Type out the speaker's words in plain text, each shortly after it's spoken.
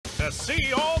to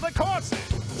see all the courses.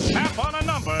 Tap on a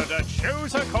number to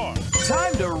choose a course.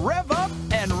 Time to rev up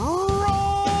and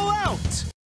roll out!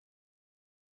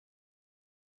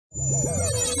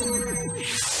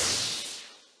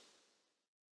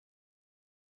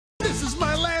 This is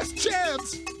my last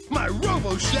chance! My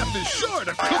robo-chef is sure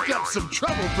to cook up some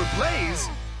trouble for Blaze!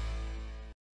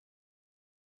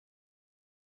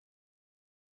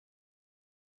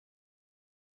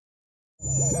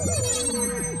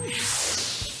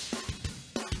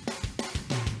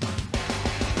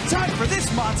 Time for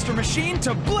this monster machine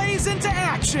to blaze into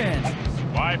action!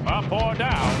 Swipe up or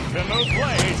down to move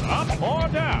Blaze up or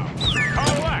down.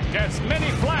 Collect as many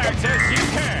flags as you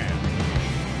can.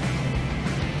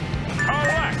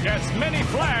 Collect as many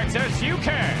flags as you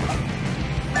can.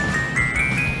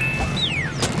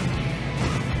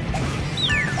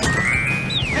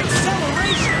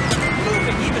 Acceleration!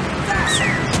 Moving even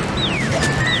faster!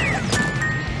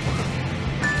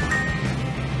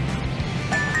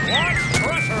 What's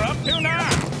Crusher up to now?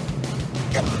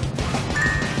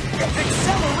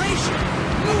 Acceleration!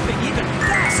 Moving even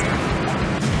faster!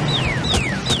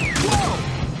 Whoa!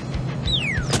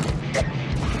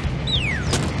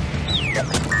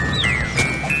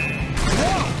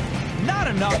 Whoa! Not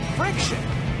enough friction!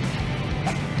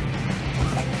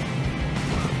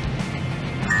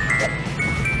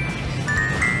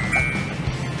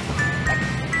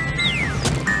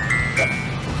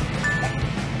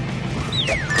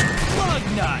 Lug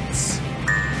nuts!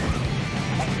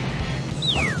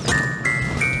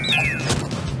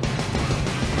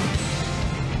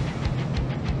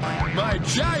 My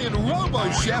giant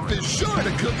robo-chef is sure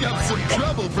to cook up some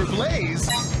trouble for Blaze!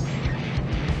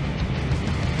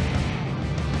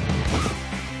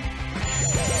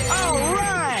 All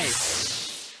right!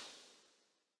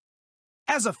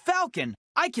 As a falcon,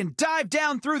 I can dive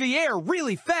down through the air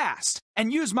really fast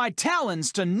and use my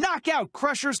talons to knock out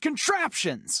Crusher's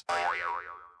contraptions.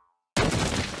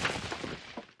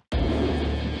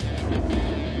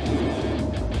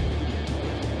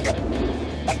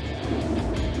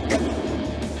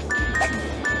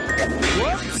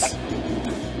 Whoops!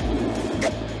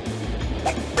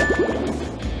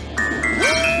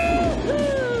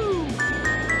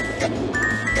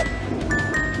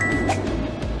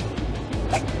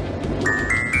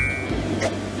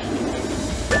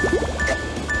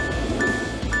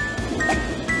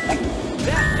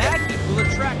 That magnet will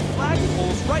attract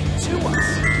flagpoles right to us.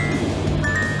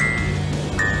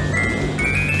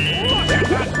 Look at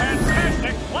that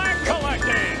fantastic flag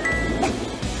collecting!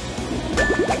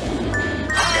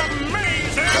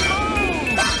 Amazing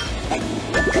move!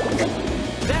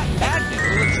 That magnet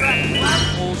will attract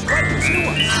flagpoles right to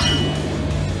us.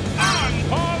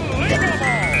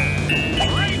 Unbelievable!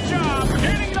 Great job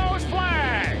getting those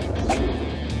flags!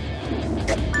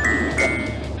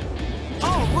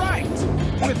 All right!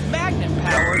 With magnet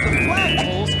power, the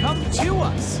flagpoles come to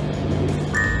us.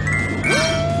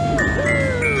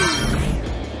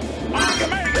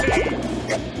 Amazing!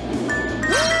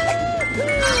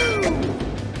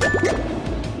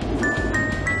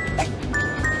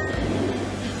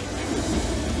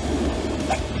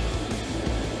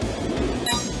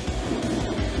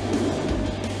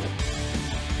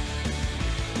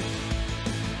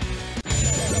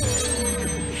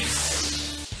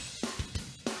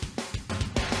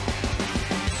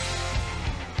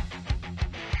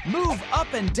 Move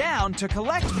up and down to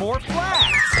collect more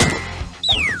flags.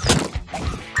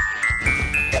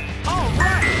 All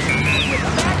right! With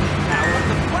magnet power,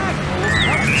 the flagpoles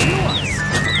come to us.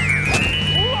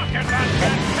 Look at that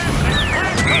fantastic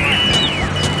flag collecting!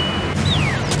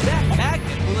 That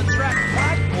magnet will attract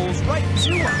flagpoles right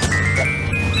to us.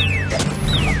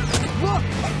 Look!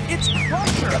 It's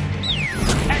Crusher!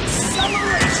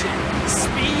 Acceleration!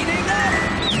 Speeding up!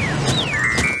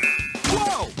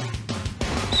 Whoa!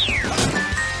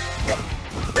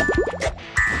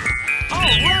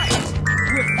 All right!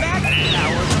 With magnet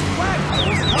power, the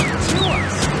flagpoles come to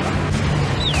us.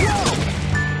 Whoa!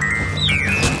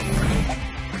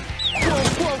 Whoa,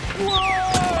 whoa,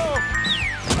 whoa!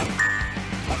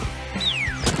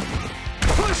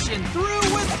 Pushing through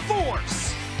with force!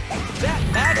 That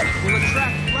magnet will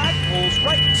attract flagpoles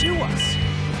right to us.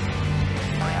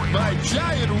 My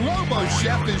giant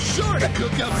robo-chef is sure to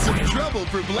cook up some trouble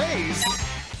for Blaze!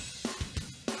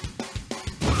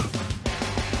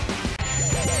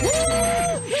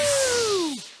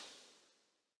 Woo-hoo!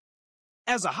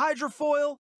 As a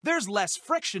hydrofoil, there's less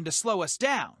friction to slow us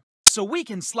down, so we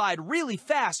can slide really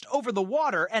fast over the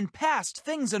water and past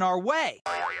things in our way.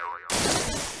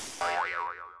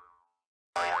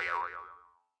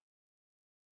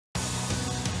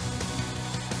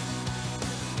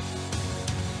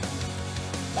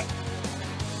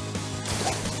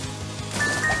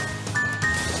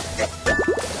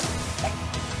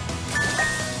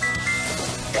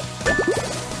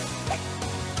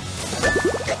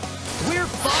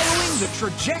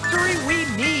 trajectory we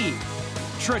need.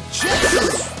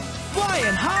 Trajectory!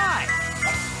 Flying high!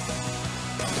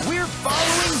 We're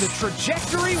following the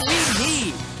trajectory we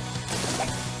need.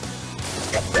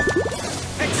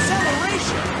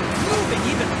 Acceleration! Moving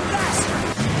even faster!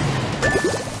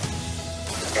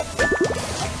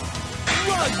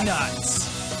 Lug nuts!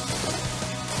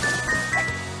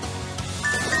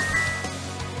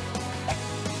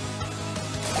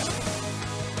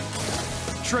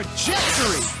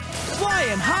 Trajectory!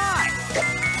 Flying high!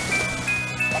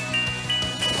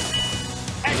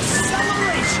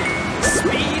 Acceleration!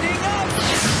 Speeding up!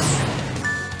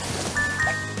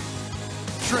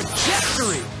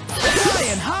 Trajectory!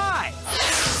 Flying high!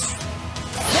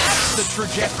 That's the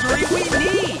trajectory we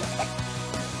need!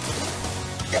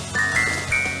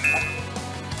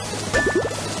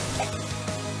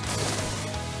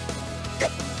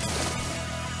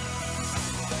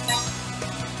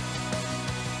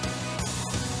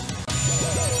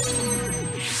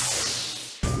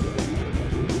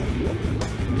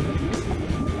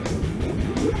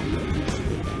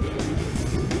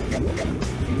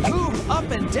 Move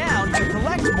up and down to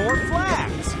collect more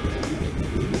flags.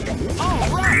 All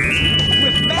right!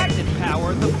 With magnet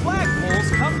power, the flagpoles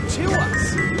come to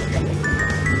us.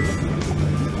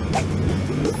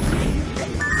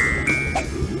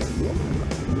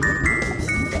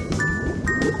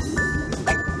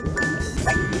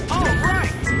 All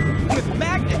right! With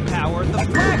magnet power, the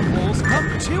flagpoles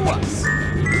come to us.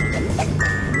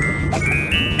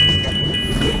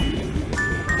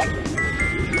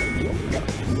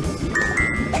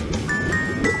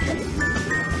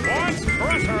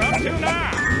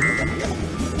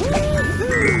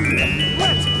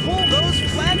 Let's pull those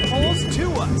flagpoles to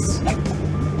us.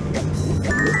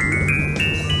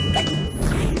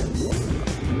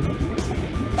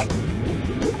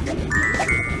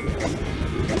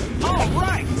 All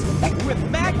right! With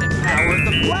magnet power,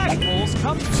 the flagpoles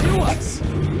come to us.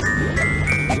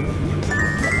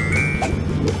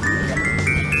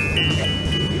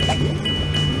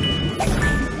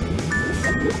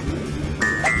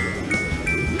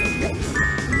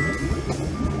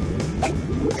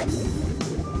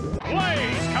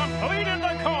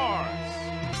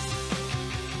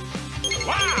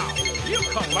 You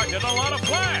collected a lot of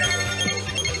flags.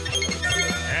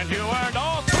 And you earned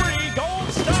all 3 gold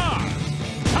stars.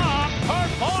 Top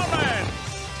performance!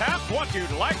 Tap what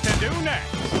you'd like to do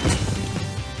next.